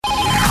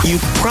You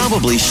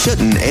probably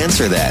shouldn't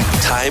answer that.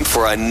 Time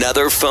for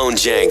another phone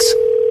Jenks.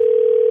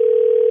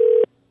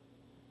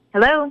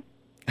 Hello?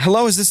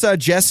 Hello, is this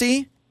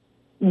Jesse?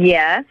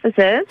 Yes, this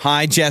is.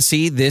 Hi,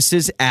 Jesse. This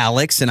is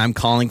Alex, and I'm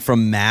calling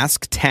from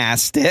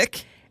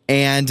Mask-Tastic.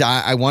 And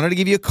I wanted to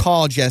give you a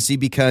call, Jesse,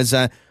 because,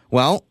 I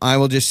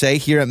will just say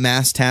here at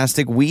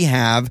Mask-Tastic, we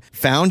have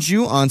found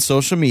you on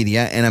social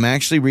media, and I'm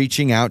actually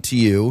reaching out to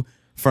you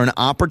for an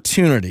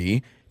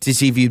opportunity to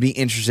see if you'd be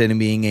interested in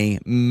being a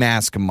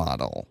mask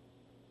model.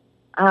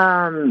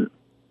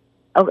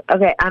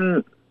 Okay,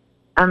 I'm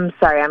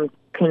sorry, I'm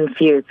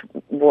confused.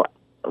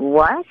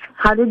 What?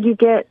 How did you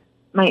get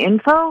my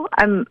info?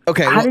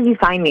 How did you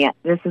find me?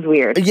 This is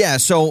weird. Yeah,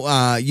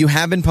 so you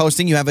have been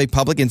posting. You have a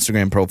public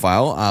Instagram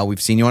profile.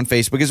 We've seen you on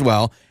Facebook as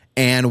well.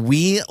 And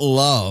we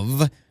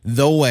love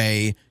the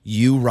way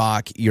you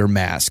rock your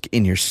mask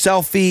in your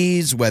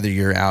selfies, whether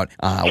you're out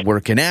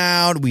working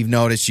out. We've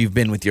noticed you've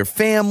been with your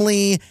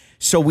family.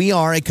 So we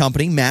are a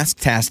company,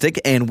 Mask-Tastic,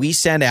 and we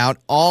send out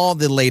all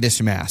the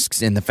latest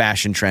masks in the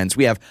fashion trends.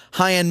 We have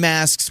high-end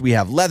masks, we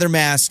have leather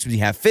masks, we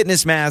have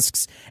fitness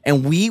masks,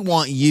 and we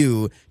want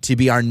you to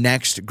be our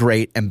next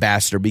great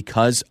ambassador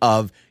because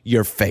of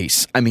your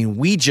face. I mean,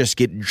 we just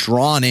get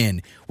drawn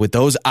in with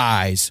those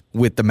eyes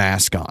with the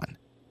mask on.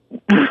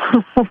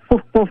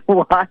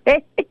 What?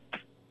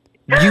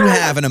 You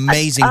have an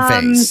amazing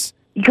face.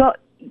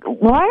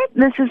 What?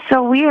 This is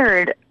so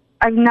weird.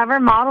 I've never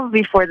modeled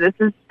before. This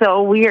is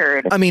so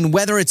weird. I mean,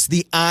 whether it's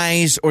the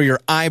eyes or your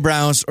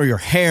eyebrows or your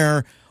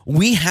hair,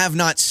 we have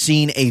not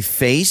seen a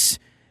face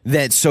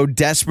that so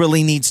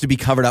desperately needs to be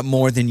covered up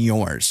more than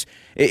yours.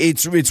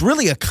 It's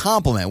really a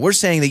compliment. We're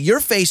saying that your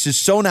face is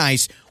so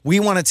nice, we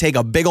want to take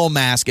a big old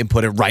mask and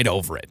put it right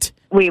over it.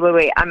 Wait.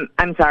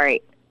 I'm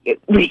sorry.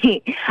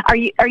 Are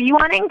you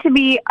wanting to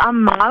be a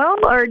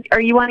model, or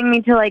are you wanting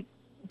me to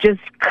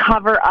just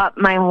cover up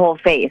my whole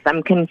face?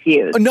 I'm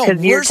confused. No,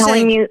 because you're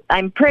telling me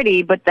I'm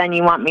pretty, but then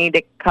you want me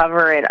to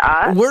cover it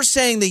up. We're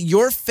saying that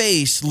your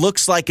face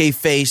looks like a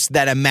face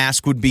that a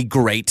mask would be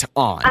great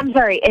on. I'm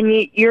sorry, and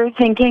you're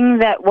thinking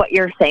that what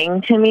you're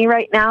saying to me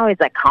right now is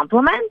a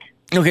compliment?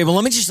 Okay, well,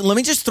 let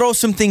me just throw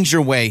some things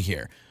your way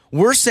here.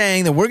 We're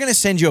saying that we're going to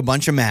send you a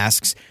bunch of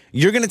masks.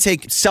 You're going to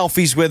take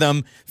selfies with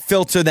them,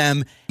 filter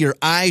them, your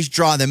eyes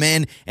draw them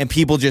in, and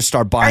people just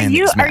start buying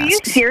these masks. Are you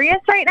serious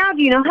right now?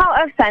 Do you know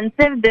how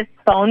offensive this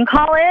phone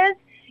call is?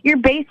 You're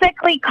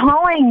basically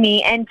calling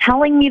me and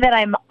telling me that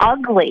I'm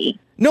ugly.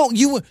 No,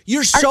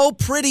 you're so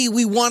pretty,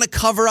 we want to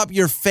cover up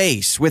your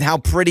face with how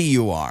pretty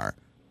you are.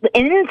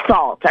 An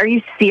insult. Are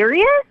you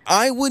serious?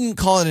 I wouldn't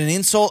call it an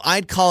insult.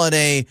 I'd call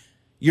it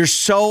you're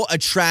so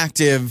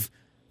attractive,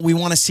 we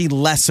want to see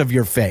less of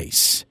your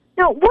face.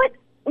 No,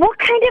 what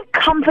kind of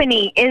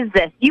company is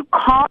this? You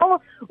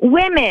call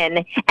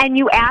women and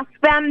you ask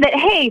them that,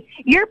 hey,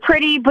 you're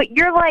pretty, but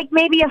you're like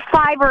maybe a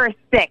 5 or a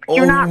 6.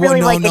 You're not really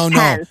a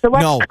 10. So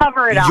let's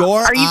cover it up.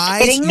 Are you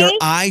kidding me? Your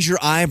eyes, your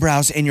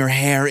eyebrows, and your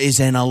hair is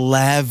an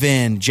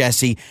 11,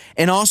 Jesse.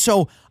 And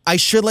also, I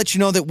should let you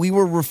know that we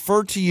were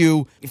referred to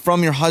you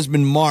from your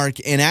husband, Mark,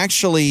 and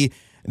actually,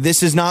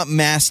 this is not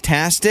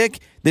Mask-Tastic.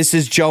 This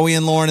is Joey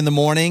and Lauren in the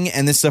morning,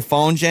 and this is a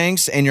phone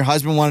Jenks, and your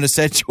husband wanted to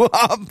set you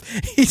up.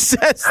 He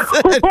says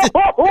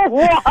that. What?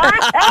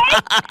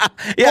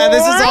 Yeah,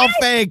 this is all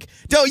fake.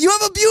 No, you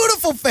have a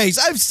beautiful face.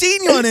 I've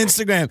seen you on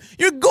Instagram.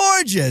 You're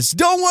gorgeous.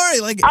 Don't worry.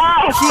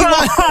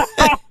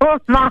 Oh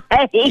my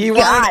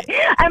God.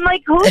 I'm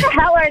like, who the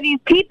hell are these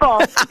people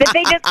that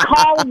they just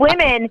call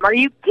women? Are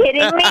you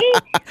kidding me?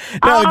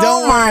 No,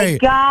 don't worry.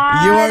 Oh my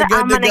God. You are good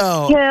I'm to gonna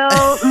go.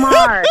 Kill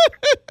Mark.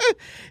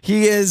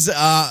 He is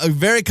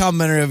very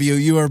complimentary of you.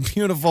 You are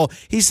beautiful.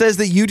 He says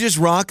that you just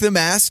rock the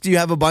masks. You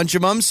have a bunch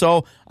of them.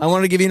 So I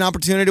want to give you an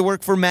opportunity to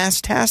work for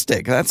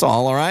Mask-Tastic. That's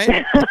all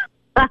right?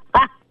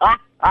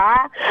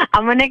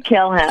 I'm going to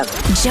kill him.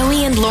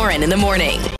 Joey and Lauren in the morning.